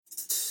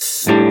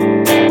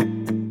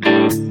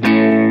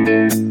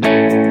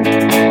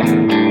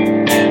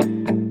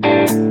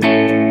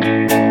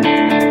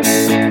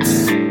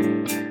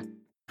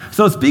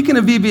So speaking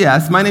of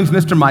VBS, my name's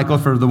Mr. Michael.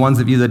 For the ones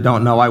of you that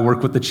don't know, I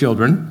work with the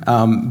children.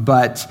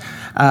 But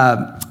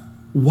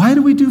why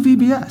do we do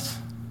VBS?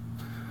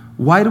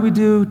 Why do we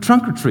do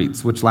trunk or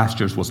treats, which last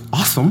year's was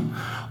awesome?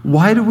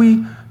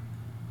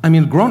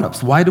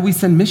 Grown-ups, why do we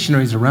send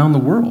missionaries around the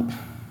world?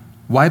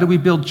 Why do we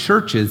build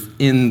churches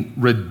in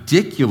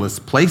ridiculous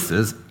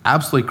places,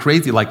 absolutely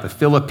crazy, like the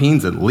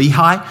Philippines and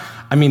Lehi?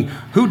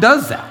 Who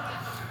does that?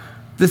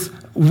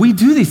 We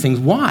do these things.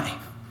 Why?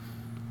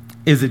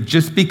 Is it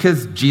just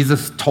because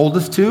Jesus told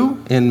us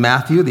to in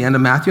Matthew, the end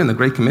of Matthew, in the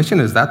Great Commission?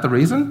 Is that the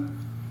reason?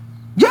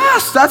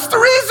 Yes, that's the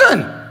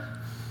reason.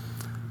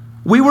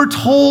 We were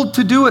told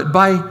to do it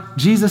by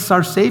Jesus,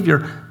 our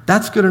Savior.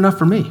 That's good enough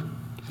for me,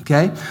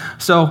 okay?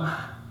 So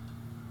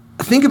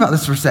think about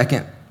this for a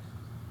second.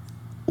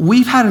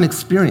 We've had an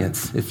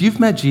experience. If you've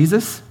met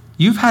Jesus,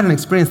 you've had an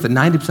experience that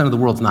 90% of the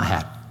world's not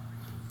had,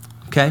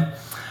 okay?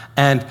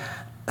 And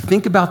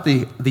think about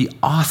the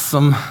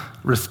awesome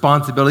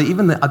responsibility,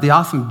 even the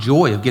awesome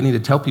joy of getting to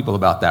tell people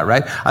about that,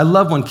 right? I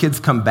love when kids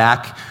come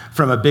back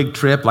from a big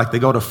trip, like they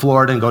go to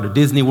Florida and go to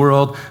Disney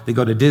World, they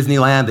go to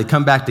Disneyland, they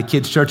come back to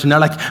kids' church, and they're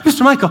like,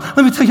 Mr. Michael,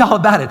 let me tell you all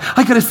about it.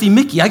 I got to see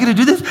Mickey. I got to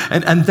do this.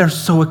 And they're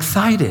so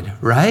excited,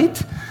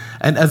 right?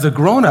 And as a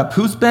grown-up,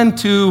 who's been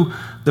to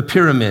the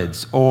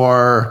pyramids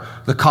or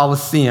the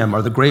Colosseum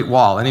or the Great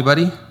Wall?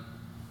 Anybody?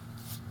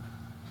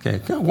 Okay,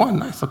 one,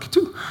 nice, okay,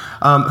 two.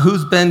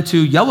 Who's been to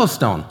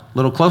Yellowstone? A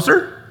little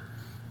closer?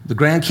 The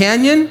Grand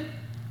Canyon?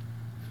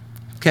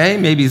 Okay,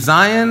 maybe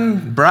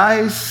Zion,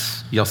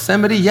 Bryce,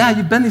 Yosemite. Yeah,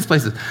 you've been these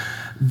places.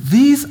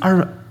 These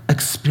are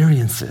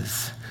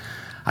experiences.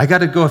 I got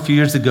to go a few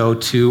years ago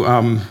to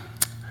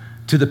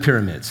the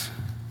pyramids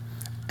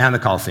and the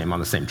Colosseum on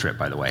the same trip,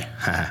 by the way.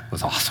 It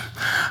was awesome.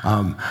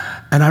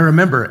 And I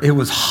remember it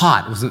was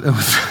hot.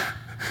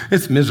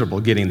 It's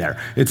miserable getting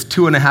there. It's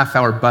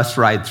 2.5-hour bus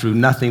ride through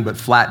nothing but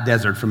flat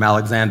desert from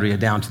Alexandria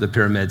down to the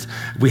pyramids.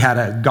 We had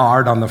a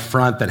guard on the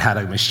front that had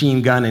a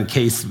machine gun in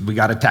case we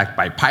got attacked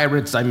by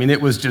pirates.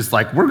 It was just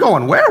like, we're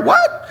going where?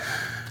 What?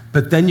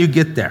 But then you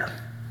get there.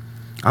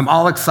 I'm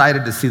all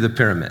excited to see the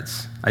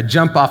pyramids. I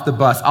jump off the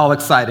bus, all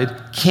excited,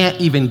 can't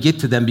even get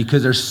to them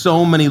because there's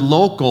so many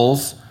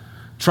locals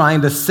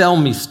trying to sell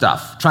me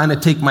stuff, trying to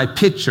take my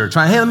picture,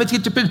 hey, let me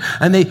get your picture.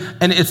 And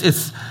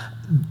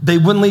they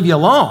wouldn't leave you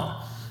alone.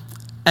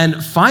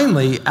 And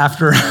finally,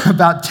 after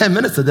about 10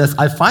 minutes of this,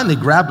 I finally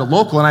grabbed a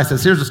local and I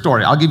said, here's the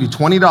story. I'll give you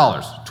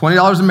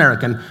 $20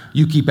 American.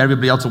 You keep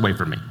everybody else away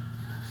from me.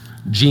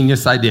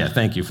 Genius idea.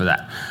 Thank you for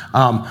that.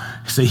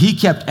 So he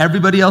kept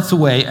everybody else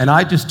away, and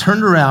I just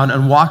turned around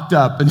and walked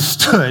up and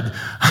stood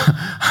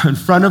in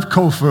front of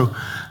Khufu,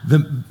 the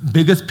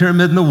biggest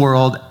pyramid in the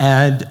world,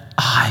 and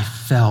I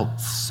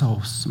felt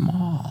so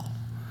small.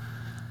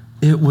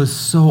 It was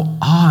so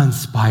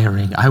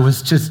awe-inspiring.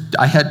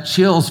 I had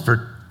chills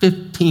for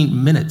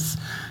 15 minutes,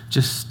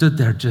 just stood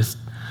there,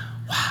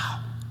 wow,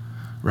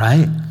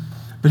 right?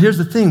 But here's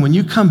the thing, when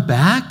you come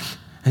back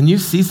and you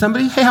see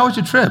somebody, hey, how was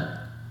your trip?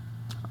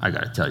 I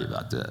got to tell you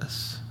about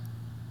this.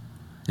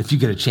 If you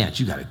get a chance,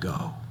 you got to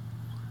go.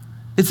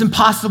 It's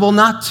impossible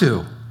not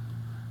to,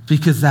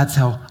 because that's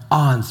how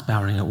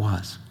awe-inspiring it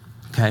was,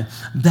 okay?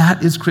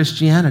 That is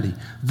Christianity.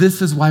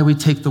 This is why we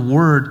take the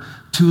word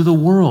to the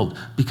world,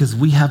 because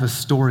we have a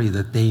story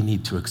that they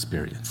need to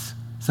experience.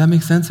 Does that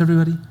make sense,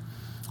 everybody?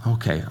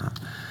 Okay,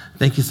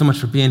 thank you so much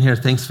for being here.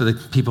 Thanks for the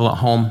people at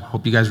home.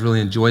 Hope you guys really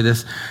enjoy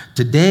this.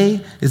 Today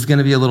is going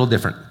to be a little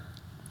different.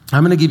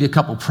 I'm going to give you a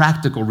couple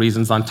practical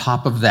reasons on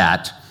top of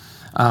that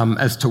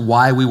as to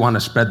why we want to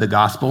spread the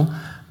gospel,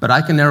 but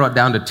I can narrow it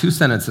down to 2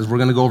 sentences. We're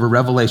going to go over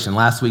Revelation.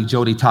 Last week,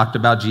 Jody talked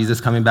about Jesus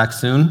coming back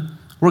soon.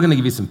 We're going to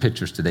give you some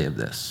pictures today of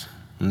this,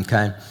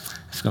 okay?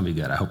 It's going to be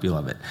good. I hope you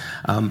love it.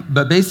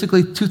 But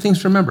basically, 2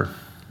 things to remember.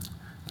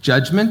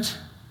 Judgment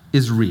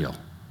is real.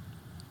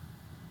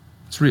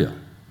 It's real.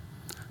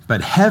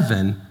 But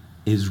heaven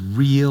is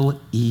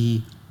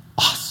really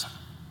awesome.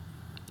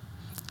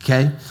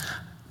 Okay?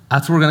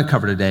 That's what we're going to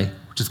cover today.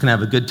 We're just going to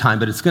have a good time,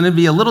 but it's going to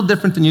be a little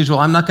different than usual.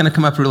 I'm not going to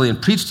come up really and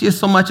preach to you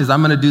so much as I'm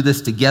going to do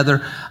this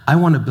together. I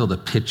want to build a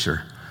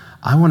picture.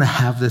 I want to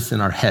have this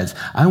in our heads.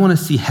 I want to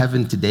see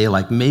heaven today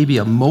like maybe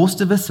most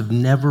of us have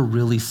never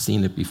really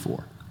seen it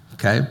before.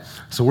 Okay?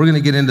 So we're going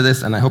to get into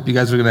this, and I hope you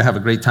guys are going to have a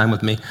great time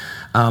with me.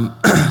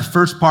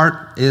 First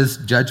part is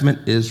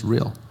judgment is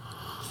real.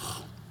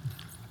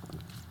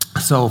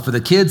 So for the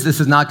kids,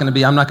 this is not going to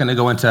be, I'm not going to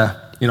go into,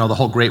 the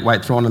whole great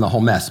white throne and the whole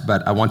mess,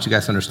 but I want you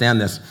guys to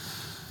understand this.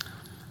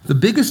 The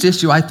biggest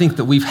issue I think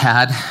that we've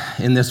had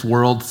in this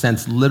world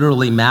since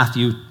literally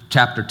Matthew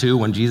chapter 2,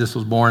 when Jesus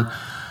was born,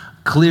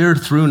 clear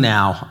through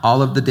now,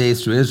 all of the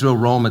days through Israel,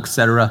 Rome,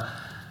 etc.,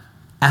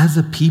 as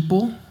a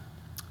people,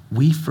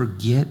 we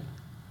forget,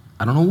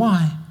 I don't know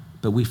why,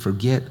 but we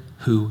forget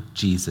who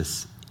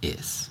Jesus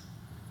is.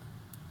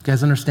 You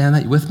guys understand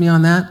that? You with me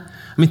on that?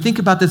 Think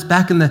about this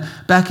back in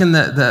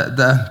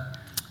the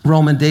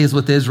Roman days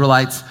with the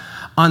Israelites.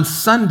 On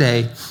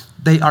Sunday,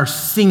 They are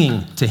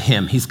singing to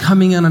him. He's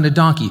coming in on a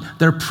donkey.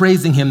 They're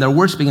praising him. They're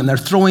worshiping him. They're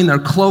throwing their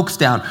cloaks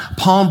down,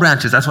 palm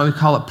branches. That's why we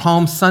call it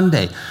Palm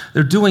Sunday.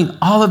 They're doing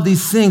all of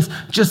these things,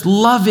 just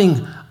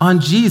loving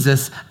on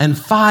Jesus. And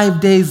 5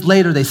 days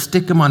later, they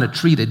stick him on a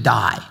tree to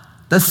die.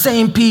 The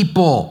same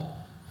people.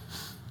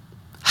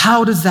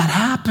 How does that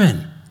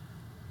happen?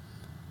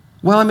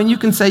 Well, I mean, you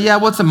can say, yeah,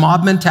 what's a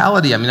mob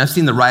mentality? I mean, I've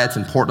seen the riots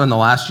in Portland the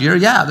last year.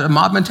 Yeah, the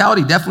mob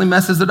mentality definitely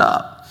messes it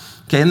up.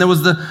 Okay, and there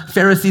was the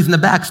Pharisees in the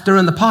back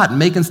stirring the pot and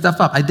making stuff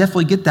up. I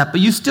definitely get that.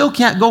 But you still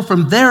can't go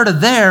from there to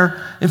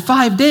there in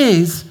 5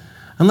 days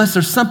unless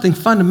there's something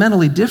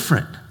fundamentally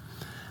different.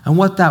 And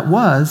what that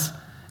was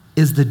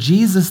is the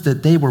Jesus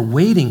that they were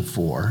waiting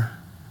for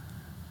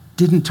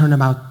didn't turn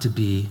out to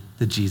be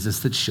the Jesus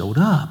that showed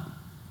up.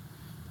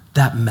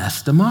 That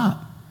messed them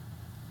up.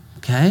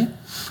 Okay?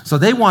 So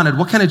they wanted,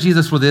 what kind of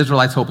Jesus were the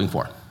Israelites hoping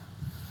for?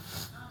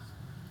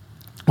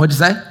 What'd you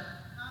say?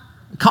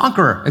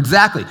 Conqueror,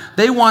 exactly.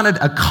 They wanted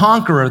a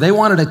conqueror. They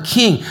wanted a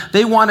king.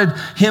 They wanted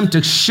him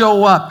to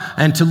show up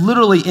and to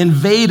literally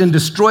invade and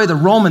destroy the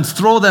Romans,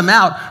 throw them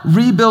out,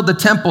 rebuild the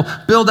temple,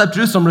 build up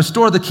Jerusalem,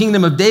 restore the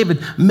kingdom of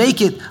David,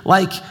 make it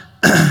like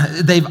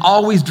they've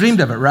always dreamed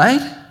of it,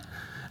 right?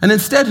 And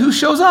instead, who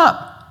shows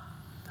up?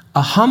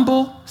 A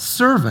humble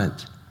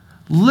servant,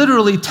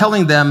 literally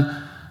telling them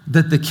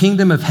that the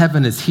kingdom of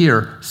heaven is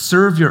here.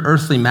 Serve your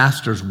earthly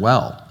masters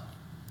well.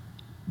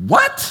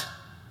 What?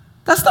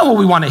 That's not what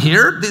we want to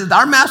hear.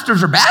 Our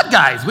masters are bad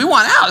guys. We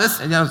want out.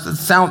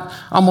 This,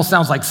 almost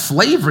sounds like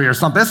slavery or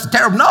something. This is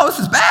terrible. No, this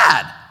is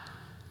bad.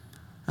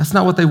 That's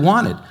not what they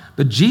wanted.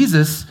 But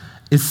Jesus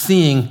is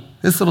seeing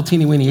this little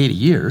teeny weeny 80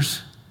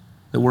 years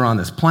that we're on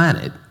this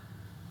planet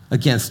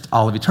against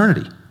all of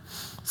eternity.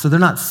 So they're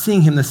not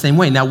seeing him the same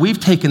way. Now, we've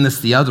taken this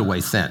the other way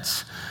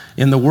since.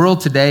 In the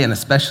world today, and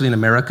especially in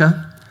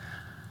America,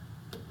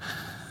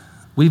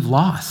 we've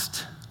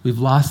lost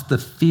the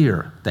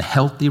fear, the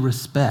healthy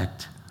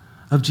respect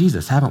of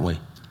Jesus, haven't we?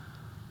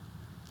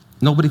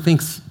 Nobody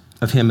thinks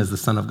of him as the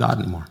Son of God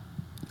anymore.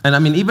 And I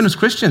mean, even as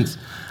Christians,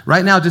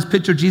 right now, just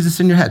picture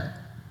Jesus in your head.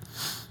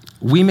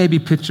 We may be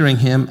picturing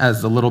him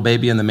as the little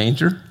baby in the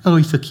manger. Oh,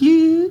 he's so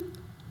cute.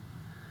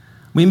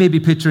 We may be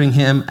picturing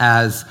him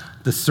as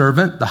the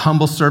servant, the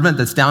humble servant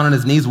that's down on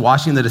his knees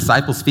washing the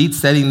disciples' feet,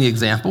 setting the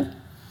example,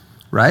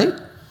 right?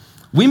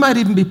 We might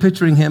even be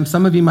picturing him,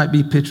 some of you might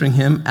be picturing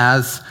him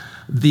as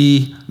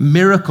the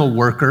miracle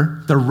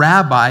worker, the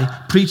rabbi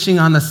preaching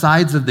on the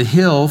sides of the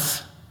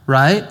hills,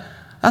 right?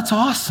 That's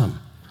awesome.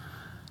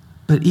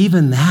 But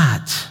even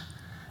that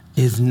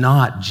is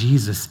not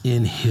Jesus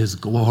in his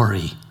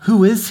glory.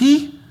 Who is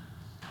he?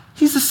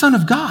 He's the Son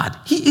of God.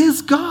 He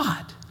is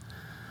God.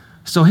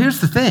 So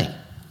here's the thing.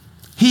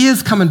 He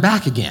is coming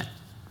back again.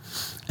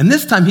 And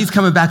this time he's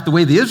coming back the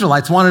way the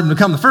Israelites wanted him to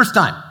come the first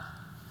time.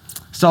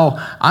 So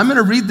I'm going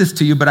to read this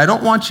to you, but I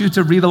don't want you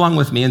to read along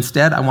with me.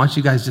 Instead, I want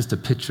you guys just to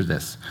picture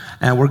this.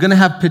 And we're going to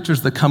have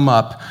pictures that come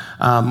up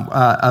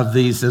of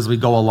these as we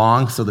go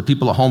along, so the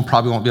people at home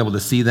probably won't be able to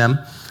see them.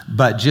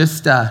 But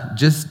just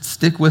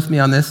stick with me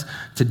on this.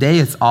 Today,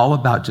 it's all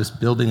about just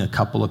building a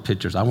couple of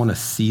pictures. I want to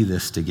see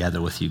this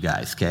together with you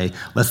guys, okay?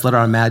 Let's let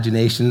our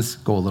imaginations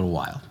go a little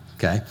wild,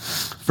 okay?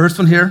 First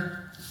one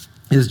here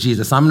is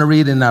Jesus. I'm going to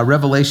read in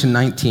Revelation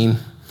 19,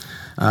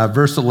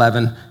 verse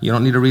 11. You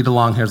don't need to read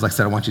along here. As like I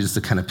said, I want you just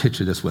to kind of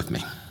picture this with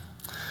me.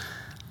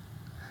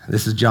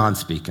 This is John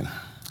speaking.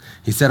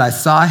 He said, I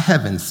saw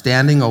heaven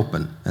standing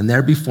open, and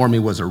there before me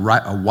was a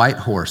white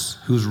horse,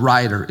 whose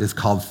rider is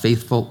called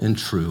Faithful and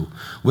True.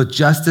 With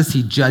justice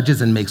he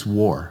judges and makes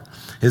war.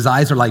 His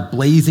eyes are like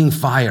blazing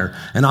fire,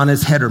 and on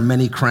his head are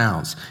many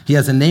crowns. He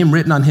has a name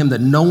written on him that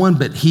no one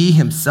but he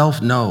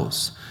himself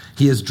knows.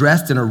 He is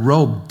dressed in a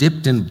robe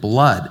dipped in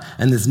blood,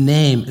 and his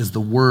name is the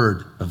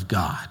Word of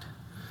God.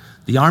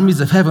 The armies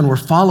of heaven were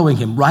following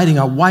him, riding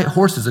on white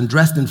horses and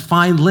dressed in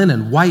fine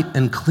linen, white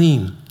and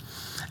clean.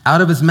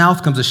 Out of his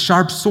mouth comes a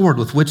sharp sword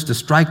with which to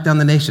strike down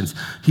the nations.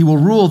 He will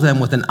rule them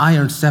with an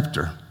iron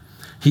scepter.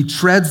 He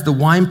treads the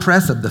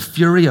winepress of the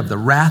fury of the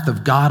wrath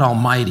of God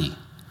Almighty.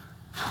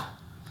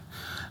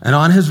 And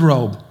on his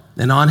robe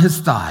and on his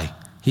thigh,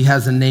 he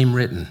has a name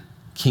written,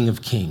 King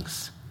of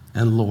Kings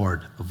and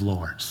Lord of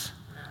Lords.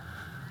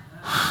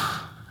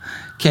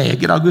 Okay, I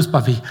get all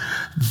goosebumpy.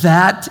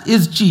 That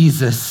is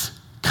Jesus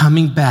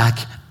coming back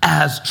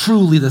as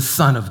truly the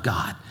Son of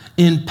God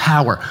in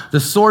power.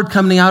 The sword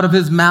coming out of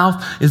his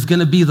mouth is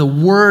going to be the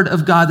Word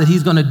of God that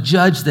he's going to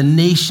judge the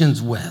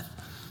nations with.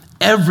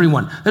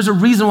 Everyone. There's a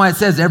reason why it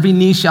says every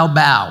knee shall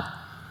bow.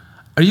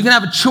 Are you going to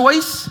have a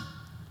choice?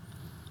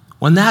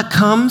 When that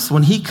comes,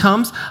 when he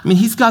comes, I mean,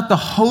 he's got the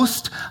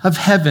host of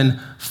heaven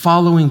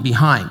following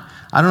behind.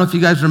 I don't know if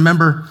you guys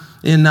remember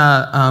in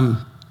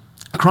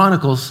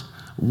Chronicles,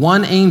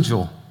 one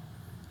angel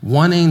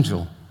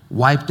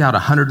wiped out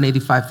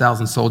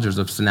 185,000 soldiers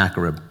of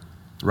Sennacherib,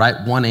 right?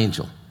 One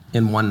angel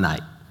in one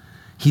night.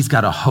 He's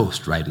got a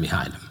host right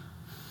behind him.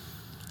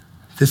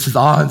 This is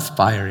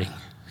awe-inspiring,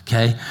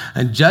 okay?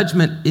 And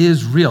judgment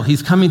is real.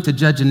 He's coming to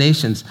judge the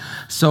nations.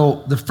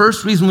 So the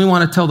first reason we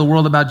want to tell the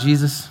world about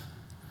Jesus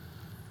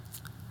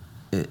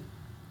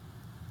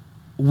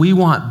we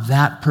want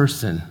that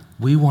person.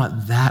 We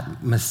want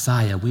that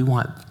Messiah. We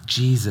want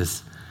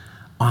Jesus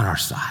on our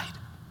side.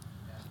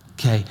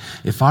 Okay,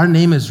 if our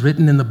name is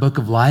written in the book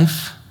of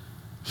life,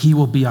 he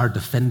will be our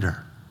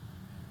defender.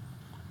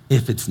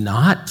 If it's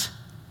not,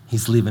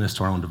 he's leaving us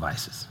to our own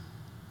devices.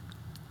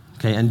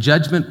 Okay, and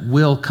judgment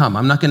will come.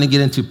 I'm not going to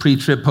get into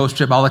pre-trib,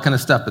 post-trib, all that kind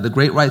of stuff, but the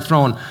great white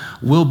throne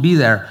will be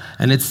there.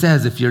 And it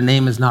says if your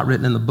name is not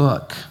written in the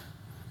book,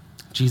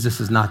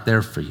 Jesus is not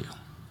there for you.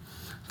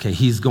 Okay,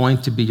 he's going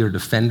to be your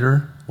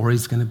defender or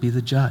he's going to be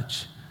the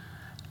judge.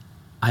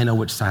 I know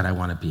which side I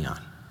want to be on,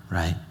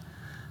 right?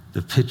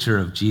 The picture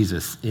of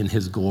Jesus in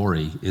his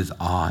glory is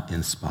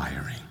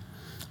awe-inspiring.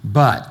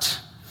 But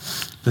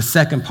the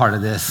second part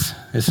of this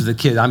is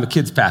I'm a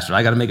kid's pastor.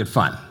 I got to make it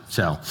fun.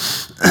 So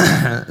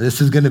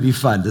this is going to be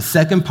fun. The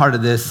second part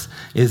of this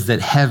is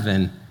that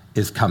heaven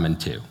is coming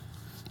too.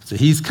 So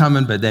he's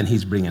coming, but then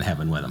he's bringing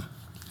heaven with him.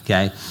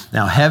 Okay?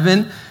 Now,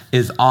 heaven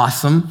is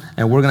awesome,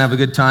 and we're going to have a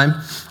good time.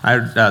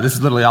 This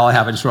is literally all I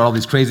have. I just wrote all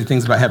these crazy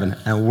things about heaven,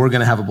 and we're going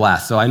to have a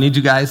blast. So I need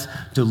you guys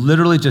to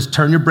literally just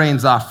turn your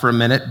brains off for a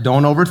minute.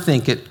 Don't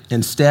overthink it.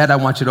 Instead, I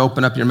want you to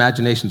open up your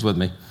imaginations with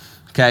me,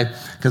 okay?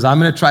 Because I'm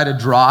going to try to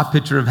draw a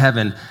picture of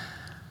heaven.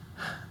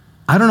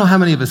 I don't know how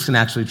many of us can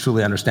actually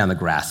truly understand the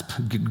grasp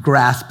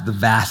the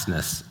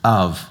vastness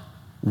of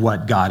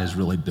what God is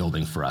really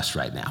building for us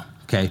right now.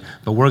 Okay,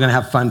 but we're gonna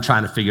have fun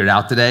trying to figure it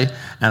out today,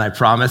 and I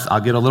promise I'll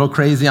get a little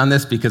crazy on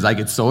this because I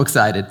get so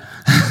excited.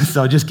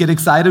 So just get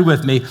excited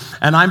with me,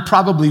 and I'm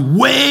probably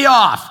way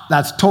off.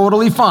 That's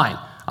totally fine.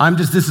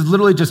 This is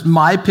literally just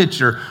my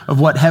picture of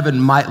what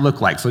heaven might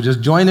look like. So just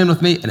join in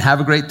with me and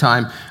have a great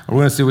time, and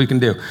we're gonna see what we can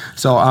do.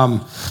 So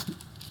I'm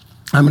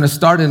gonna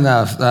start in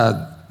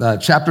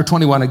chapter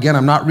 21. Again,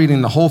 I'm not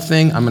reading the whole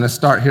thing. I'm gonna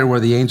start here where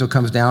the angel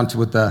comes down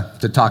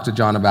to talk to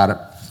John about it,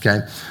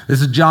 okay?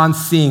 This is John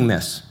seeing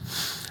this.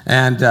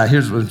 And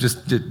you're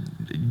just going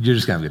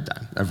to have a good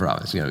time. I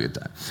promise, you're going to have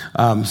a good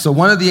time. So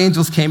one of the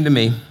angels came to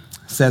me,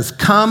 says,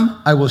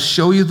 "Come, I will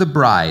show you the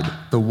bride,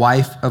 the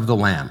wife of the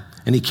Lamb."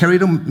 And he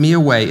carried me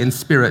away in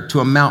spirit to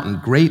a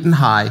mountain great and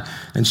high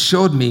and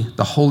showed me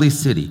the holy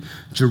city,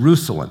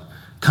 Jerusalem,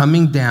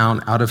 coming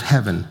down out of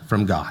heaven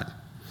from God.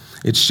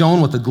 It shone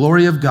with the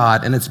glory of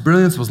God, and its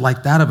brilliance was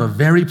like that of a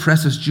very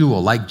precious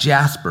jewel, like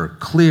jasper,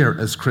 clear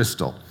as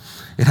crystal.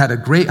 It had a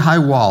great high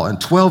wall and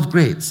 12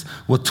 gates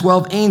with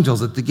 12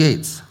 angels at the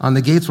gates. On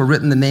the gates were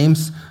written the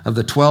names of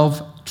the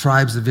 12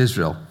 tribes of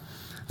Israel.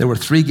 There were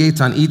 3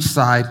 gates on each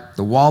side.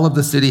 The wall of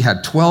the city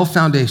had 12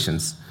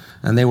 foundations,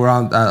 and they were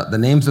on the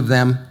names of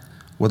them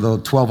were the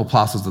 12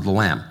 apostles of the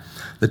Lamb.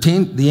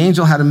 The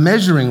angel had a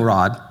measuring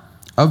rod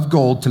of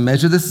gold to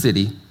measure the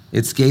city,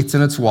 its gates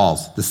and its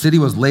walls. The city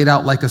was laid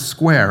out like a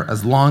square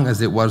as long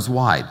as it was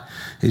wide.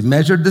 He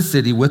measured the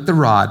city with the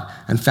rod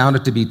and found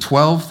it to be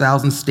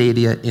 12,000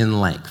 stadia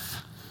in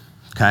length,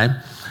 okay?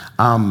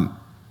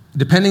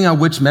 Depending on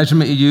which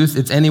measurement you use,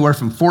 it's anywhere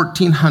from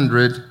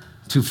 1,400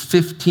 to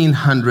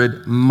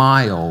 1,500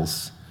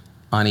 miles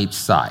on each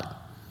side,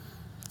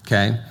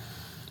 okay?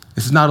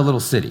 This is not a little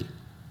city.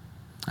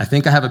 I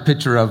think I have a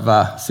picture of,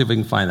 see if we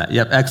can find that.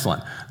 Yep,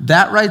 excellent.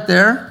 That right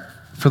there,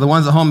 for the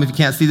ones at home, if you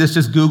can't see this,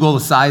 just Google the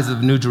size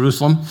of New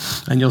Jerusalem,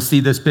 and you'll see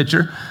this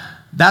picture.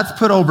 That's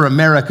put over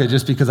America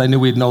just because I knew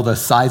we'd know the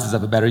sizes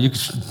of it better. You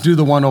could do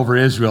the one over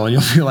Israel, and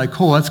you'll feel like,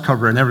 oh, that's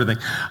covering everything.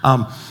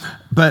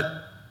 But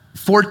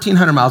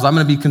 1,400 miles, I'm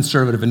going to be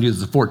conservative and use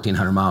the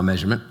 1,400-mile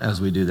measurement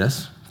as we do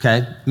this,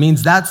 okay?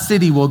 Means that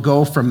city will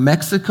go from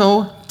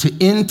Mexico to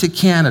into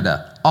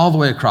Canada, all the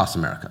way across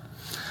America.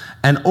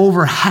 And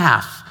over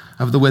half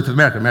of the width of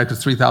America.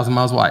 America's 3,000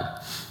 miles wide.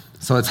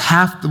 So it's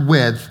half the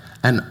width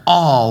and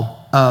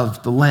all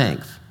of the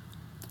length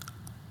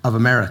of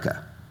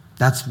America.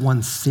 That's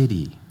one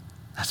city.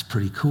 That's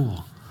pretty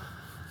cool.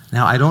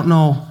 Now, I don't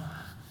know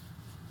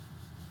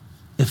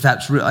if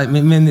that's real. I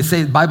mean, they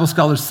say, Bible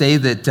scholars say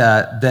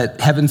that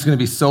heaven's going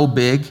to be so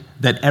big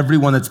that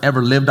everyone that's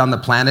ever lived on the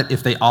planet,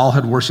 if they all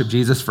had worshiped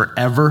Jesus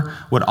forever,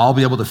 would all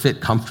be able to fit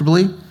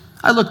comfortably.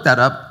 I looked that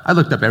up. I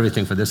looked up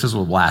everything for this. This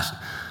was a blast.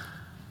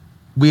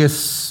 We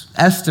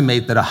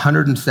estimate that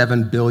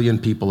 107 billion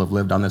people have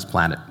lived on this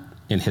planet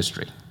in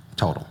history,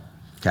 total,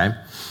 okay?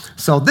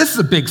 So this is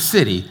a big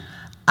city.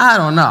 I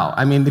don't know.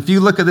 I mean, if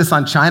you look at this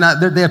on China,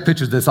 they have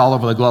pictures of this all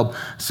over the globe.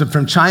 So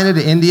from China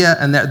to India,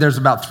 and there's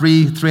about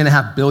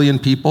 3.5 billion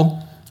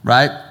people,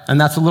 right? And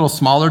that's a little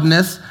smaller than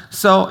this.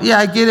 So yeah,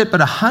 I get it,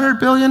 but 100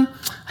 billion,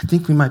 I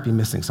think we might be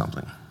missing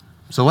something.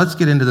 So let's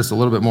get into this a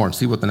little bit more and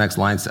see what the next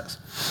line says.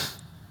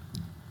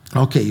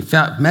 Okay, he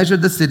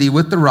measured the city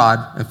with the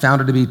rod and found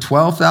it to be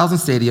 12,000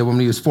 stadia when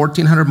we use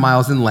 1,400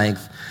 miles in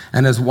length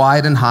and as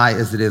wide and high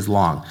as it is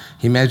long.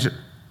 He measured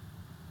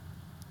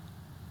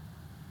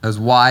as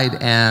wide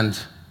and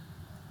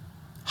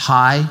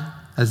high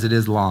as it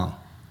is long.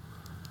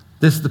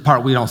 This is the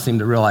part we don't seem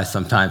to realize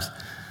sometimes.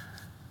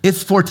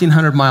 It's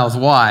 1,400 miles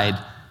wide.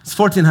 It's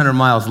 1,400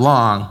 miles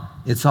long.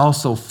 It's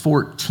also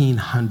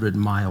 1,400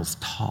 miles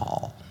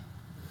tall.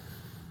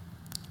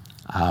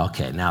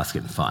 Okay, now it's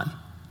getting fun.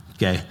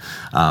 okay?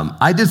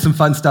 I did some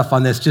fun stuff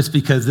on this just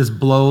because this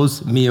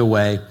blows me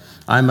away.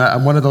 I'm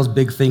one of those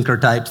big thinker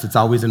types that's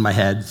always in my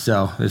head,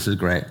 so this is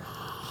great.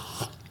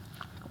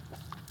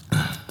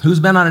 Who's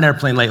been on an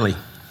airplane lately?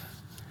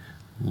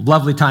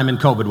 Lovely time in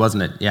COVID,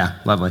 wasn't it? Yeah,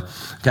 lovely.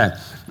 Okay.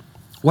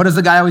 What does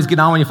the guy always get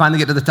on when you finally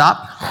get to the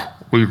top?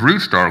 We've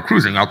reached our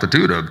cruising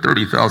altitude of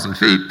 30,000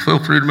 feet.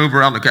 Feel free to move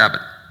around the cabin.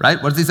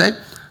 Right? What does he say?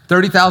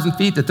 30,000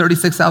 feet to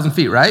 36,000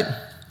 feet, right?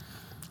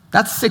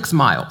 That's 6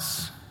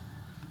 miles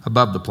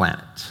above the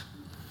planet.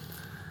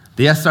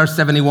 The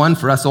SR-71,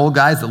 for us old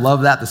guys that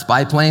love that, the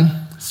spy plane,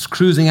 it's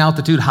cruising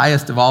altitude,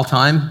 highest of all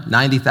time,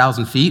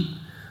 90,000 feet.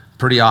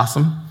 Pretty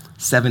awesome.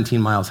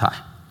 17 miles high.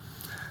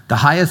 The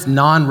highest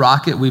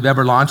non-rocket we've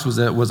ever launched was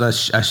a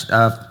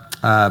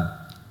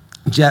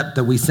jet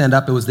that we sent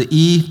up. It was the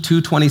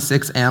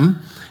E-226M.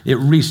 It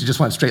just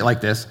went straight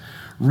like this,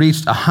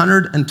 reached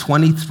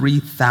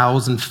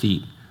 123,000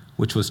 feet,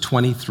 which was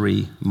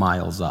 23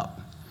 miles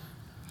up,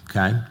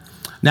 okay?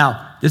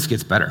 Now, this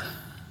gets better.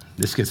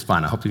 This gets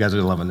fun. I hope you guys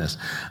are loving this.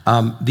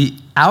 The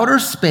Outer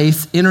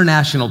Space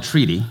International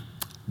Treaty,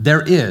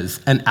 there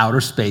is an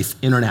Outer Space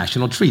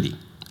International Treaty.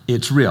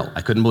 It's real.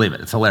 I couldn't believe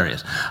it. It's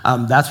hilarious.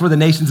 That's where the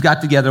nations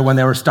got together when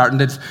they were starting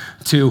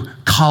to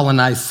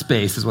colonize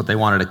space, is what they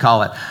wanted to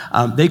call it.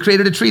 They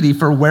created a treaty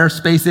for where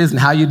space is and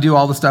how you do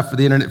all the stuff for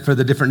the internet for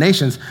the different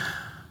nations.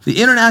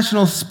 The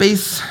International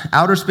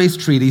Outer Space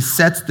Treaty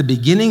sets the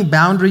beginning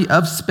boundary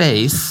of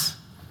space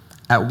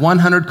at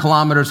 100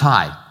 kilometers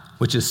high,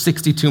 which is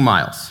 62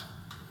 miles.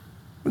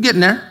 We're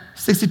getting there.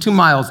 62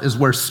 miles is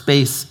where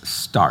space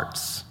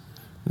starts,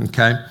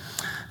 okay?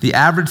 The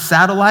average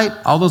satellite,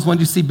 all those ones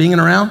you see binging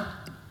around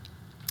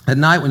at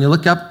night, when you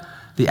look up,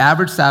 the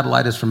average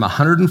satellite is from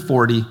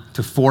 140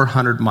 to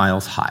 400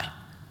 miles high.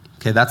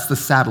 Okay, that's the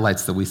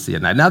satellites that we see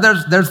at night. Now,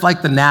 there's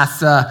like the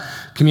NASA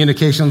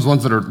communications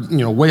ones that are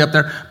way up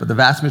there, but the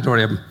vast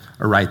majority of them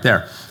are right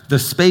there. The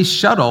space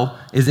shuttle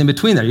is in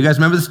between there. You guys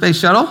remember the space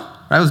shuttle?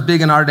 Right, it was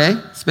big in our day.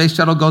 Space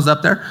shuttle goes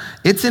up there.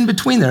 It's in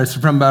between there. It's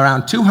from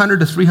around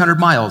 200 to 300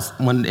 miles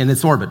in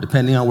its orbit,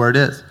 depending on where it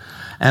is.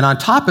 And on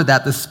top of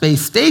that, the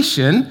space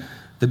station,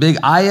 the big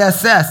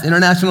ISS,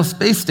 International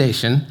Space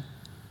Station,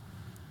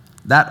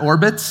 that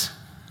orbits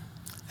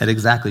at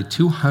exactly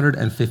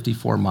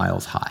 254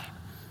 miles high.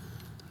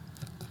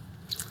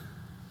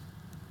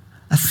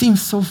 That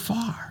seems so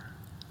far.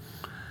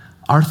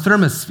 Our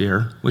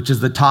thermosphere, which is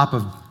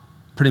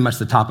pretty much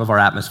the top of our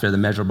atmosphere, the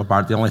measurable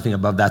part, the only thing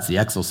above that's the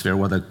exosphere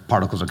where the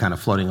particles are kind of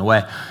floating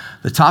away.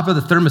 The top of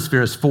the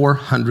thermosphere is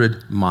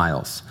 400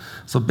 miles.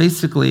 So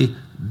basically,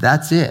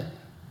 that's it.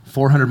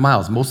 400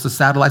 miles. Most of the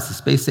satellites, the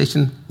space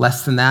station,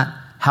 less than that.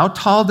 How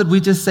tall did we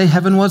just say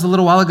heaven was a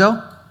little while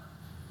ago?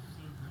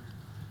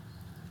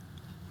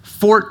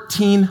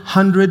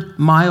 1,400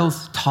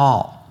 miles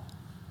tall.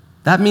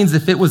 That means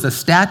if it was a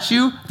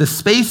statue, the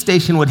space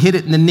station would hit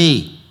it in the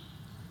knee.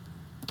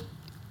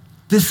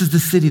 This is the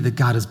city that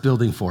God is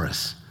building for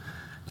us.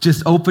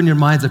 Just open your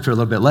minds up here a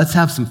little bit. Let's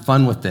have some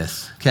fun with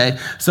this, okay?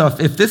 So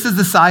if this is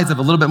the size of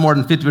a little bit more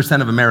than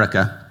 50% of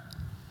America,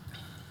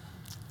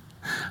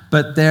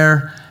 but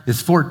there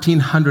is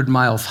 1,400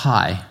 miles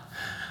high.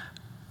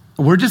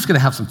 We're just going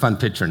to have some fun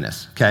picturing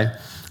this, okay?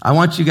 I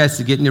want you guys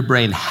to get in your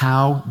brain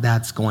how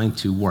that's going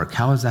to work.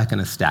 How is that going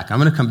to stack? I'm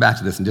going to come back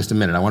to this in just a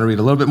minute. I want to read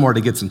a little bit more to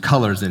get some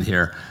colors in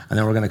here, and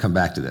then we're going to come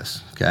back to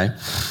this, okay?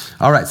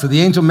 All right, so the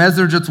angel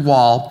measured its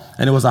wall,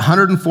 and it was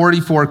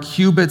 144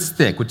 cubits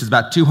thick, which is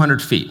about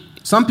 200 feet.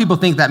 Some people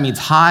think that means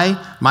high.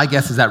 My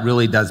guess is that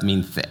really does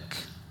mean thick.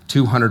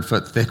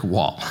 200-foot thick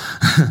wall.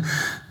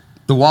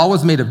 The wall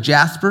was made of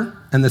jasper,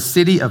 and the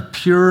city of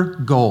pure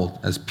gold,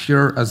 as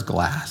pure as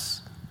glass.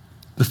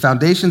 The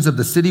foundations of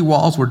the city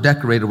walls were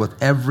decorated with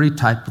every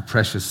type of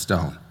precious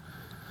stone.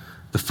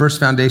 The first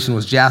foundation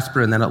was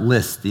jasper, and then it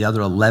lists the other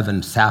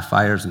 11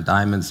 sapphires and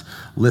diamonds,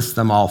 lists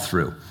them all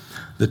through.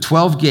 The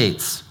 12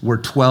 gates were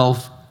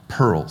 12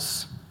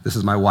 pearls. This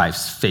is my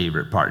wife's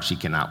favorite part. She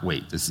cannot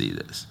wait to see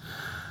this.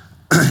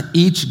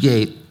 Each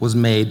gate was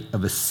made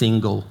of a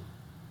single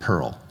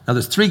pearl. Now,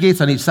 there's 3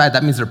 gates on each side.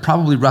 That means they're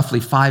probably roughly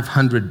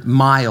 500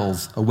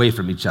 miles away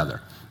from each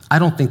other. I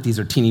don't think these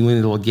are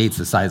teeny-weeny little gates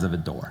the size of a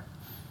door,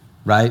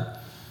 right?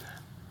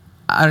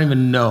 I don't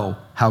even know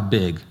how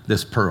big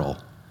this pearl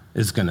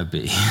is going to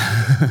be.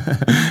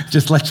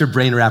 Just let your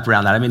brain wrap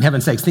around that. I mean,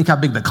 heaven's sakes, think how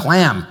big the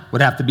clam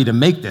would have to be to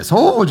make this.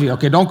 Oh, gee,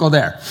 okay, don't go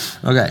there.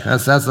 Okay,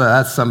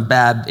 that's some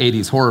bad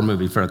 80s horror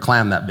movie for a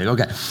clam that big.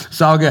 Okay,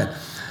 it's all good.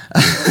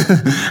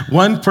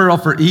 1 pearl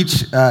for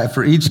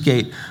each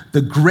gate.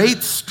 The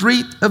great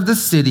street of the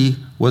city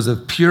was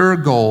of pure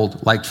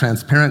gold, like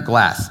transparent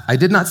glass. I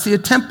did not see a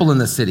temple in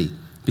the city,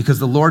 because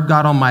the Lord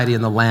God Almighty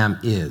and the Lamb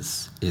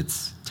is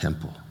its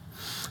temple.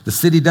 The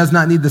city does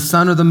not need the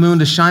sun or the moon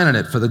to shine on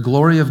it, for the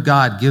glory of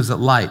God gives it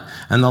light,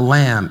 and the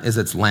Lamb is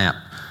its lamp.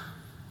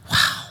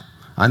 Wow.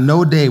 On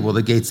no day will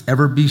the gates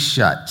ever be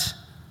shut.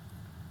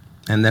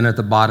 And then at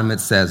the bottom it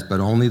says, but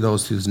only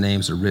those whose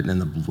names are written in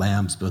the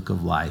Lamb's book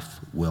of life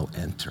will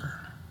enter.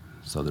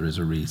 So there is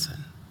a reason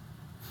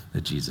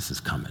that Jesus is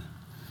coming.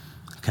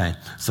 Okay,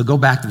 so go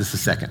back to this a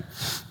second.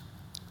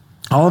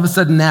 all of a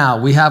sudden now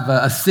we have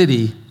a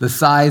city the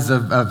size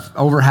of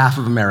over half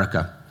of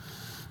America,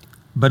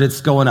 but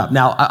it's going up.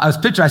 Now, I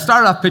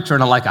started off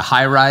picturing like a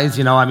high rise,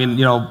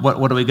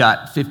 what do we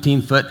got,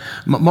 15 foot?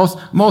 Most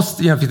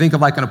if you think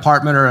of like an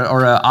apartment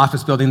or an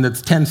office building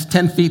that's 10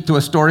 feet to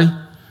a story,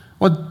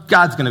 well,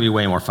 God's going to be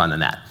way more fun than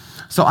that.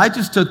 So I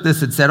just took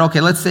this and said,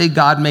 okay, let's say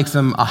God makes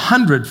them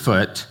 100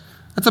 foot.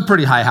 That's a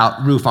pretty high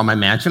roof on my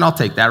mansion. I'll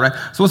take that, right?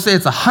 So we'll say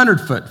it's 100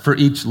 foot for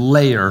each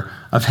layer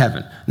of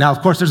heaven. Now,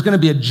 of course, there's going to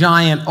be a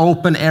giant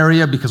open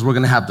area because we're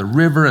going to have the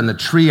river and the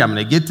tree. I'm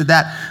going to get to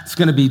that. It's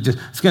going to be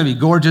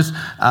gorgeous.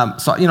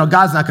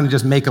 God's not going to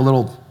just make a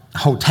little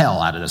hotel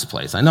out of this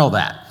place. I know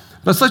that.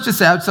 But let's just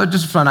say, so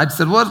just for fun, I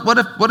said,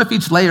 what if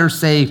each layer,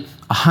 say,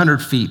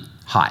 100 feet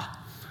high?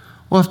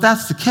 Well, if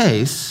that's the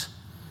case,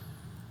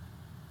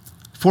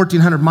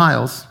 1,400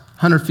 miles,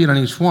 100 feet on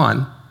each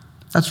one,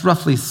 that's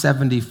roughly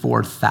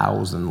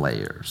 74,000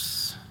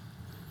 layers.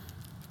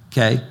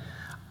 Okay?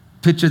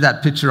 Picture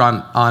that picture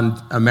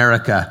on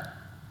America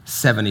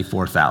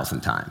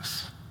 74,000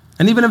 times.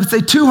 And even if it's, say,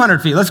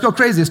 200 feet, let's go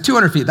crazy, it's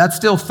 200 feet, that's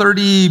still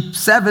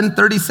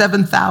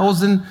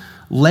 37,000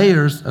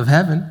 layers of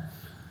heaven.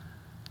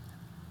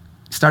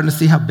 Starting to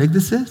see how big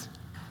this is?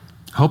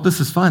 I hope this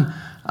is fun.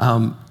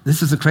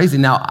 This isn't crazy.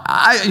 Now,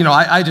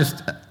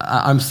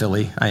 I'm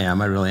silly. I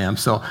really am.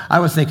 So I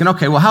was thinking,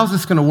 okay, well, how's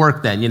this going to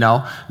work then?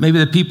 Maybe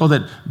the people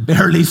that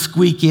barely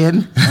squeak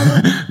in,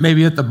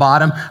 maybe at the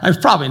bottom. I was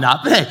probably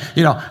not, but hey,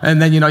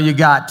 and then, you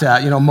got,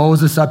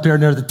 Moses up here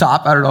near the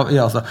top. I don't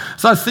know, so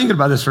I was thinking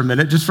about this for a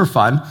minute, just for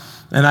fun.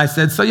 And I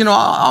said, so,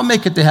 I'll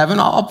make it to heaven.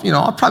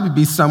 I'll probably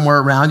be somewhere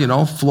around,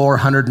 floor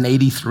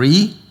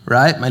 183,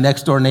 right? My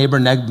next door neighbor,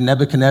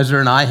 Nebuchadnezzar,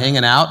 and I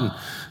hanging out, and,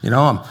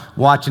 I'm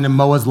watching him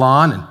mow his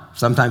lawn and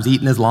sometimes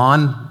eating his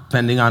lawn,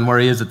 depending on where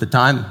he is at the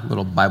time.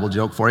 Little Bible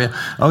joke for you.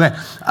 Okay.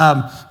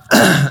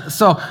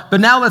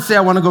 But now let's say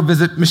I want to go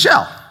visit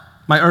Michelle,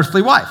 my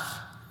earthly wife.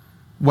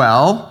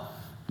 Well,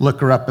 look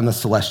her up in the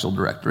celestial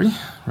directory,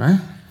 right?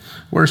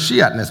 Where is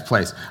she at in this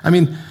place?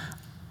 There's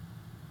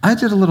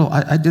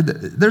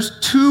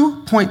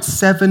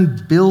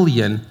 2.7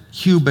 billion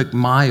cubic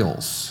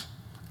miles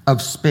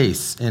of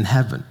space in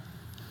heaven.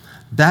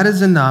 That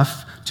is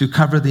enough to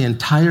cover the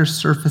entire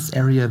surface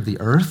area of the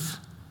earth,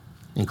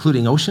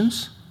 including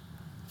oceans,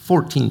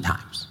 14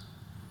 times.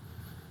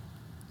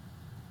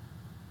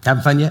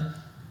 Having fun yet?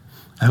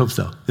 I hope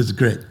so. This is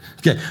great.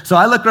 Okay, so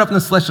I look her up in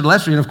the celestial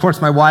directory, and of course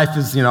my wife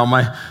is,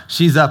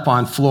 she's up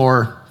on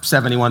floor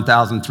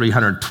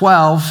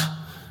 71,312,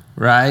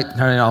 right?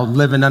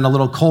 Living in a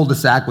little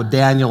cul-de-sac with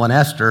Daniel and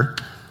Esther.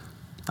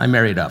 I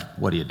married up.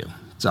 What do you do?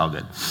 It's all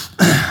good.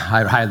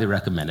 I highly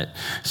recommend it.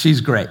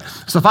 She's great.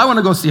 So if I want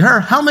to go see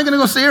her, how am I going to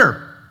go see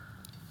her?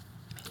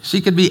 She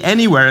could be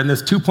anywhere in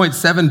this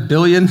 2.7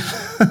 billion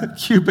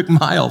cubic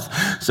miles.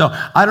 So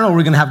I don't know,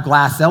 we're going to have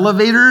glass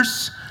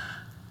elevators.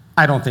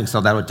 I don't think so.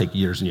 That would take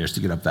years and years to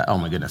get up that. Oh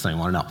my goodness, I don't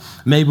even want to know.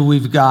 Maybe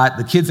we've got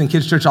the kids in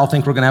kids' church all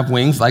think we're going to have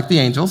wings like the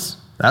angels.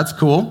 That's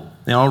cool.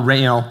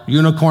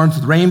 Unicorns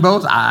with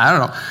rainbows. I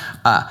don't know.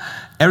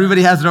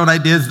 Everybody has their own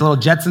ideas, the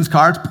little Jetsons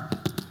cards.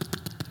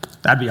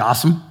 That'd be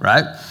awesome,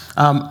 right?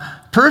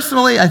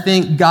 Personally, I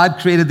think God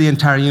created the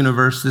entire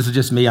universe. This is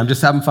just me. I'm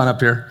just having fun up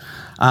here.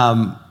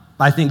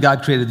 I think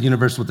God created the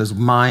universe with his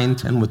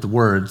mind and with the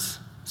words.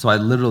 So I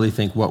literally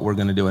think what we're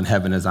going to do in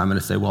heaven is I'm going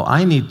to say, well,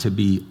 I need to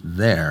be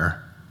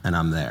there, and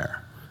I'm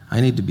there. I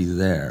need to be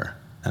there,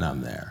 and I'm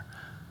there.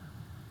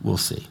 We'll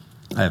see.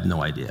 I have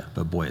no idea,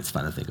 but boy, it's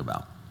fun to think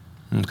about.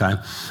 Okay?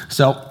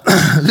 So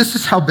this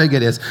is how big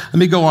it is. Let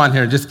me go on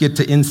here and just get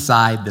to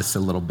inside this a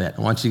little bit.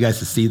 I want you guys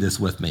to see this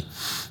with me.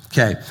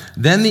 Okay.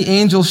 Then the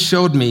angel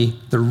showed me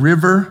the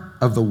river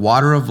of the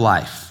water of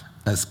life,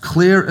 as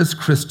clear as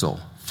crystal,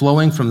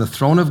 flowing from the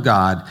throne of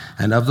God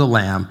and of the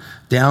Lamb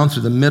down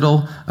through the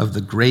middle of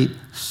the great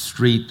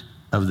street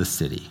of the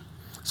city.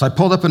 So I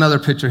pulled up another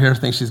picture here. I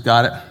think she's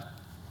got it.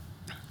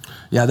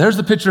 Yeah, there's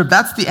the picture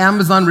that's the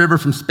Amazon River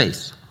from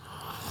space.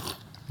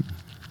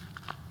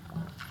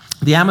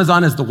 The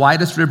Amazon is the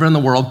widest river in the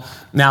world.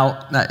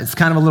 Now, it's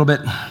kind of a little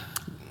bit,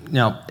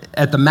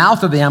 at the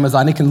mouth of the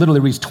Amazon, it can literally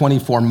reach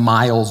 24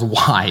 miles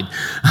wide.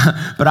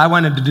 But I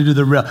wanted to do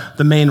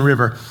the main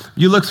river.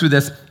 You look through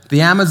this, the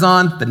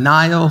Amazon, the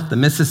Nile, the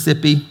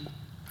Mississippi,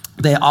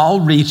 they all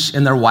reach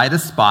in their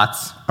widest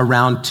spots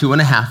around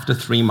 2.5 to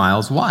 3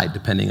 miles wide,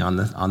 depending on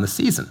the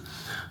season.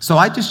 So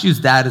I just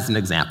use that as an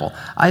example.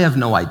 I have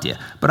no idea,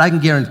 but I can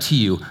guarantee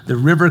you the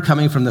river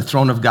coming from the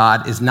throne of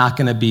God is not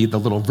going to be the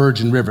little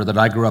virgin river that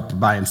I grew up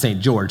by in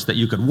St. George that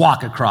you could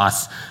walk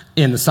across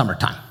in the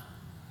summertime.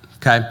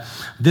 Okay?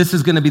 This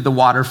is going to be the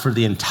water for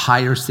the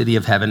entire city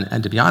of heaven,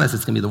 and to be honest,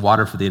 it's going to be the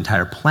water for the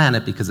entire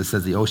planet because it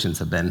says the oceans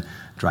have been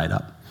dried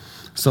up.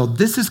 So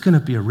this is going to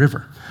be a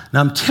river.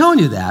 Now I'm telling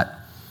you that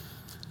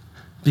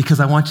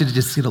because I want you to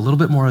just get a little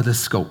bit more of this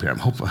scope here. I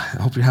hope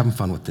you're having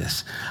fun with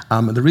this.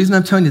 The reason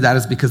I'm telling you that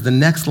is because the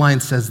next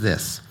line says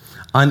this.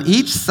 On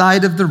each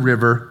side of the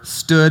river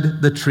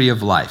stood the tree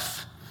of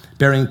life,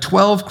 bearing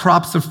 12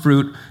 crops of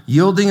fruit,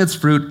 yielding its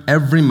fruit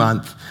every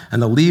month,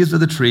 and the leaves of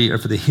the tree are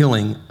for the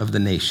healing of the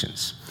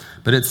nations.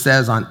 But it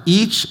says, on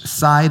each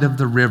side of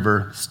the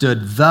river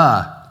stood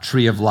the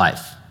tree of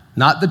life.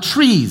 Not the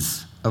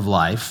trees of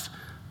life,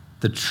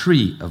 the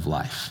tree of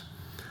life.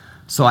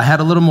 So I had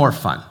a little more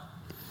fun.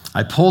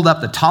 I pulled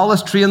up the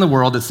tallest tree in the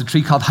world. It's a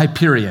tree called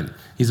Hyperion.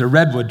 He's a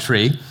redwood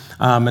tree.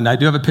 And I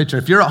do have a picture.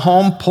 If you're at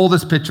home, pull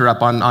this picture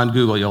up on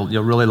Google.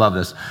 You'll really love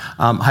this.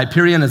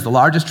 Hyperion is the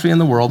largest tree in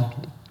the world.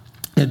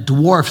 It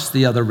dwarfs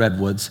the other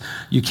redwoods.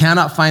 You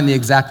cannot find the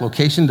exact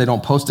location. They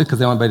don't post it because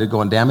they want anybody to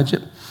go and damage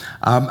it.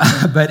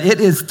 But it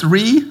is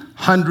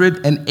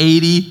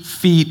 380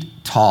 feet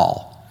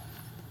tall.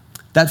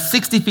 That's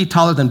 60 feet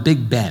taller than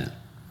Big Ben.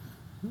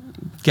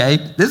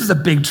 Okay, this is a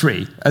big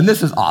tree, and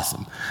this is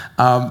awesome.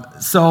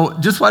 So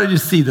just wanted you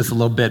to see this a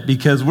little bit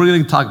because we're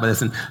going to talk about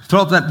this. And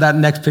throw up that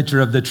next picture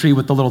of the tree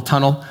with the little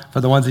tunnel. For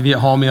the ones of you at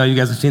home, you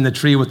guys have seen the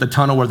tree with the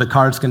tunnel where the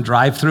cars can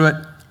drive through it,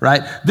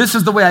 right? This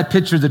is the way I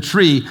picture the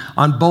tree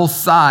on both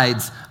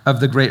sides of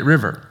the great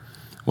river.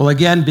 Well,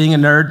 again, being a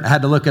nerd, I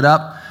had to look it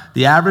up.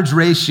 The average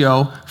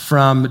ratio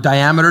from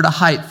diameter to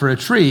height for a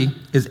tree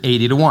is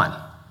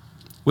 80-1,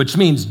 which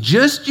means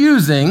just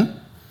using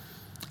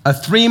a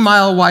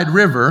 3-mile wide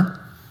river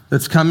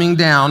that's coming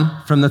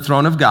down from the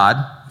throne of God,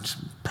 which is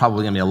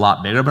probably going to be a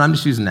lot bigger, but I'm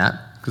just using that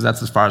because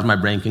that's as far as my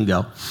brain can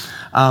go.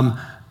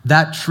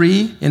 That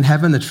tree in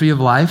heaven, the tree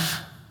of life,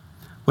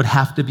 would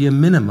have to be a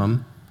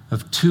minimum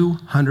of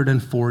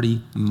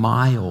 240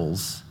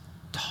 miles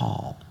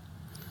tall.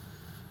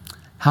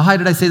 How high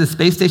did I say the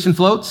space station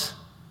floats?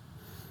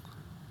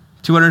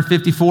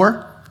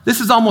 254? This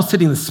is almost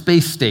hitting the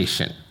space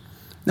station.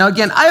 Now,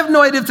 again, I have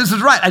no idea if this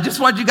is right. I just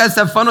want you guys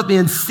to have fun with me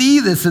and see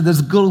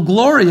this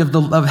glory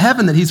of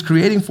heaven that he's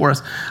creating for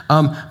us.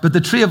 But the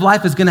tree of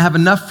life is going to have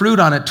enough fruit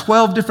on it,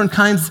 12 different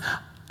kinds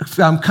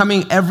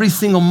coming every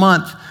single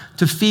month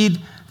to feed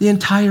the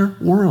entire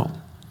world.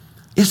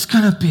 It's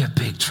going to be a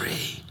big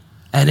tree,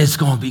 and it's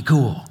going to be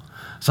cool.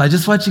 So I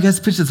just want you guys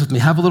to picture this with me.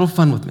 Have a little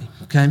fun with me,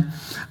 okay?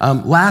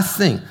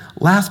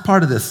 Last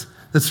part of this.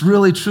 That's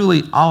really,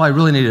 truly all I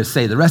really needed to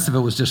say. The rest of it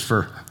was just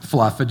for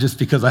fluff, and just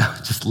because I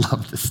just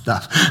love this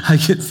stuff. I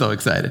get so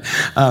excited.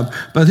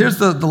 But here's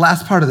the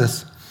last part of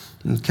this,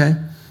 okay?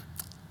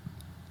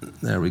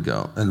 There we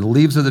go. And the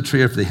leaves of the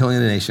tree are for the healing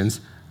of the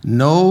nations.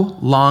 No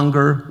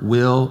longer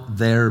will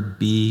there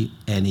be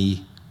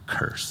any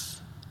curse.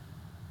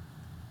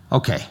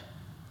 Okay,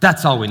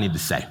 that's all we need to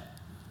say.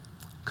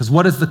 Because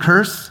what is the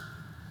curse?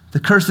 The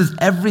curse is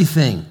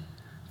everything.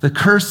 The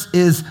curse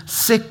is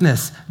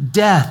sickness,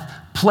 death,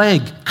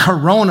 plague,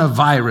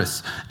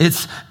 coronavirus.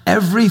 It's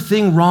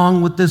everything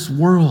wrong with this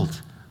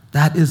world.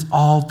 That is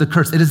all the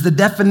curse. It is the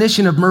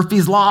definition of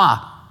Murphy's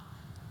Law.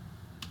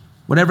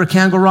 Whatever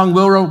can go wrong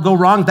will go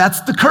wrong.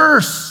 That's the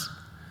curse.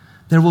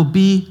 There will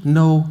be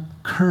no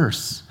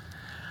curse.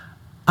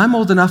 I'm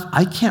old enough,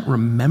 I can't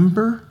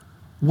remember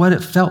what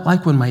it felt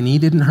like when my knee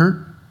didn't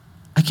hurt.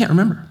 I can't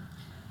remember.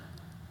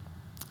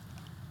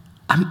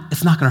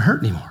 It's not going to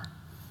hurt anymore,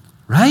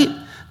 right?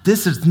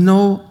 This is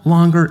no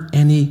longer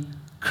any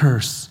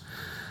curse.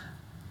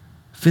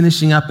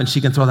 Finishing up, and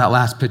she can throw that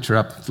last picture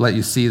up to let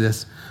you see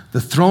this.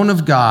 The throne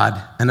of God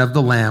and of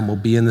the Lamb will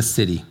be in the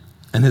city,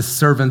 and his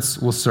servants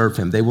will serve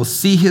him. They will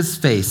see his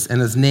face,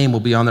 and his name will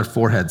be on their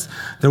foreheads.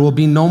 There will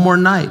be no more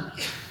night.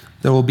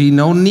 There will be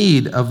no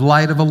need of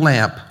light of a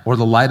lamp or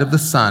the light of the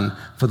sun,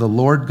 for the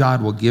Lord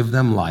God will give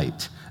them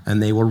light,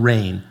 and they will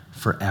reign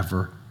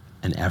forever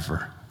and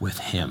ever with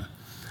him.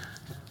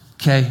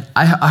 Okay,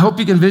 I hope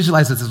you can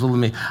visualize this with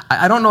me.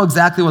 I don't know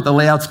exactly what the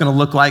layout's going to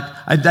look like.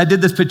 I did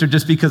this picture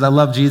just because I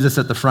love Jesus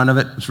at the front of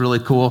it. It's really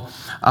cool.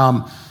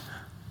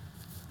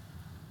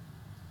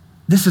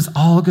 This is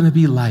all going to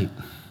be light.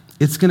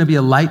 It's going to be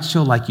a light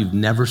show like you've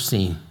never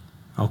seen,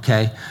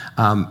 okay?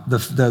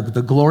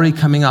 The glory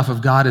coming off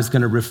of God is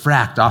going to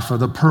refract off of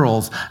the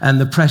pearls and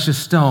the precious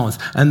stones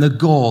and the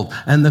gold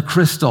and the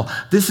crystal.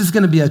 This is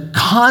going to be a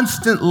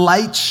constant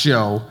light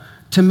show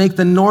to make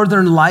the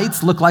northern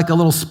lights look like a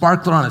little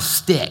sparkler on a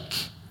stick.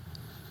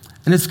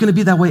 And it's going to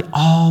be that way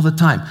all the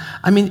time.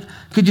 I mean,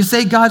 could you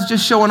say God's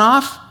just showing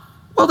off?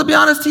 Well, to be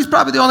honest, he's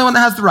probably the only one that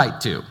has the right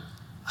to.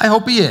 I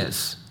hope he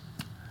is.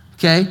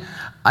 Okay?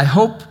 I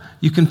hope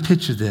you can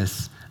picture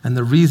this and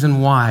the reason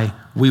why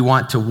we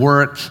want to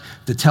work,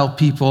 to tell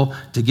people,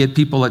 to get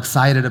people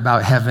excited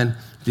about heaven,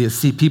 to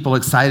see people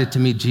excited to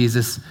meet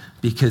Jesus,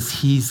 because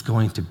he's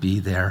going to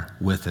be there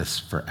with us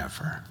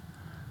forever.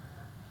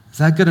 Is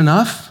that good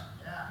enough?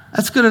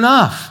 That's good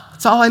enough.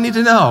 That's all I need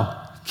to know,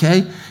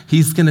 okay?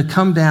 He's going to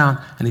come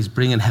down, and he's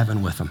bringing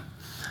heaven with him.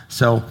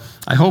 So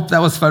I hope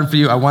that was fun for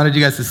you. I wanted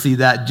you guys to see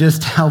that,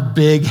 just how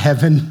big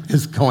heaven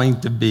is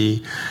going to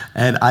be.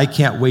 And I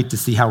can't wait to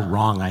see how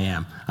wrong I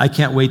am. I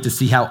can't wait to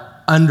see how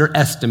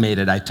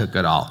underestimated I took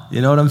it all.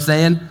 You know what I'm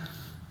saying?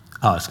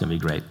 Oh, it's going to be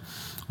great.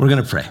 We're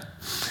going to pray.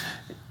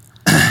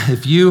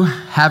 If you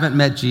haven't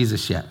met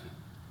Jesus yet,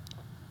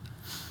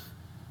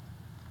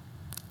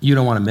 you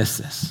don't want to miss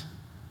this.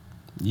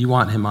 You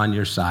want him on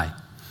your side.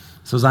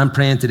 So as I'm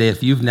praying today,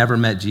 if you've never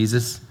met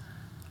Jesus,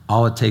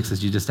 all it takes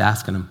is you just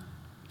asking him.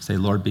 Say,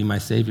 Lord, be my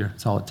Savior.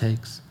 That's all it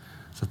takes.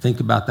 So think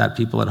about that,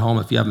 people at home.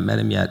 If you haven't met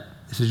him yet,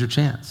 This is your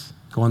chance.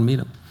 Go and meet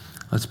him.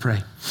 Let's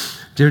pray.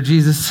 Dear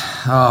Jesus,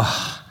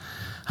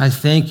 I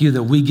thank you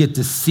that we get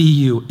to see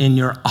you in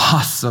your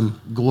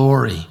awesome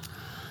glory.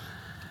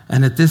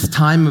 And at this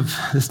time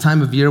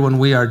of year when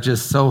we are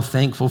just so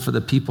thankful for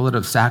the people that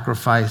have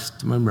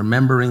sacrificed, when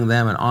remembering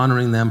them and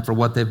honoring them for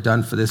what they've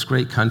done for this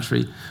great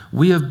country,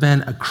 we have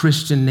been a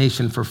Christian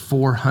nation for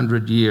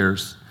 400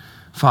 years.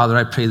 Father,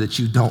 I pray that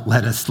you don't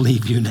let us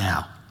leave you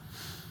now.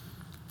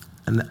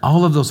 And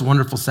all of those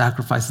wonderful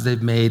sacrifices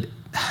they've made,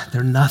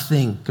 they're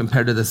nothing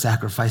compared to the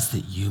sacrifice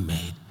that you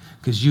made,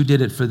 because you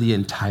did it for the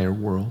entire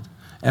world,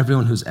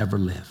 everyone who's ever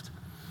lived.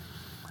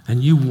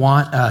 And you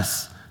want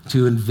us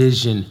to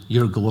envision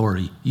your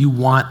glory. You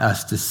want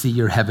us to see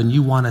your heaven.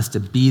 You want us to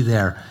be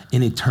there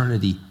in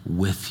eternity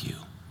with you.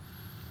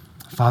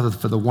 Father,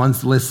 for the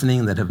ones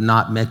listening that have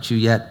not met you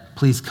yet,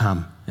 please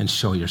come and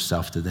show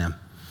yourself to them.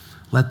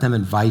 Let them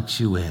invite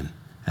you in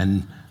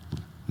and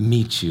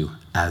meet you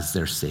as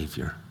their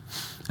Savior.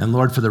 And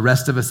Lord, for the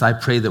rest of us, I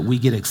pray that we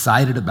get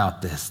excited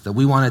about this, that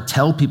we want to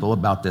tell people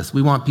about this.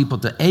 We want people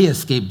to A,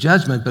 escape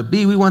judgment, but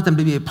B, we want them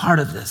to be a part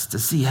of this, to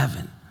see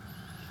heaven.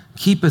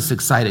 Keep us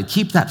excited.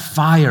 Keep that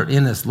fire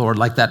in us, Lord,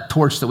 like that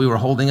torch that we were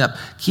holding up.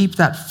 Keep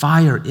that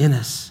fire in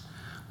us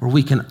where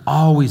we can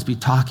always be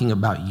talking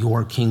about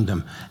your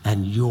kingdom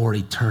and your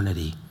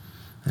eternity.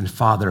 And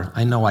Father,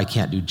 I know I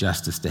can't do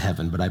justice to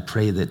heaven, but I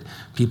pray that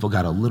people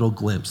got a little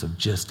glimpse of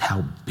just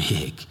how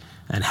big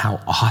and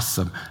how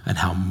awesome and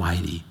how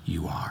mighty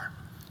you are.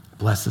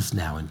 Bless us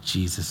now in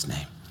Jesus'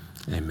 name.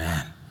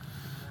 Amen.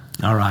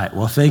 All right.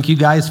 Well, thank you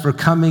guys for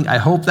coming. I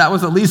hope that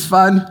was at least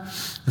fun.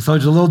 So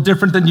it's a little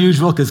different than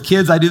usual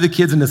because I do the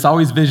kids and it's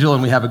always visual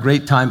and we have a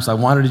great time. So I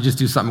wanted to just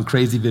do something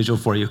crazy visual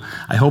for you.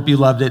 I hope you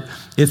loved it.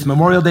 It's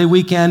Memorial Day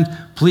weekend.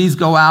 Please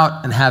go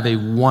out and have a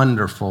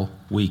wonderful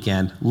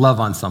weekend. Love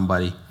on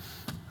somebody.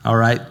 All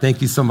right.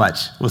 Thank you so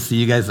much. We'll see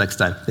you guys next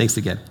time. Thanks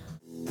again.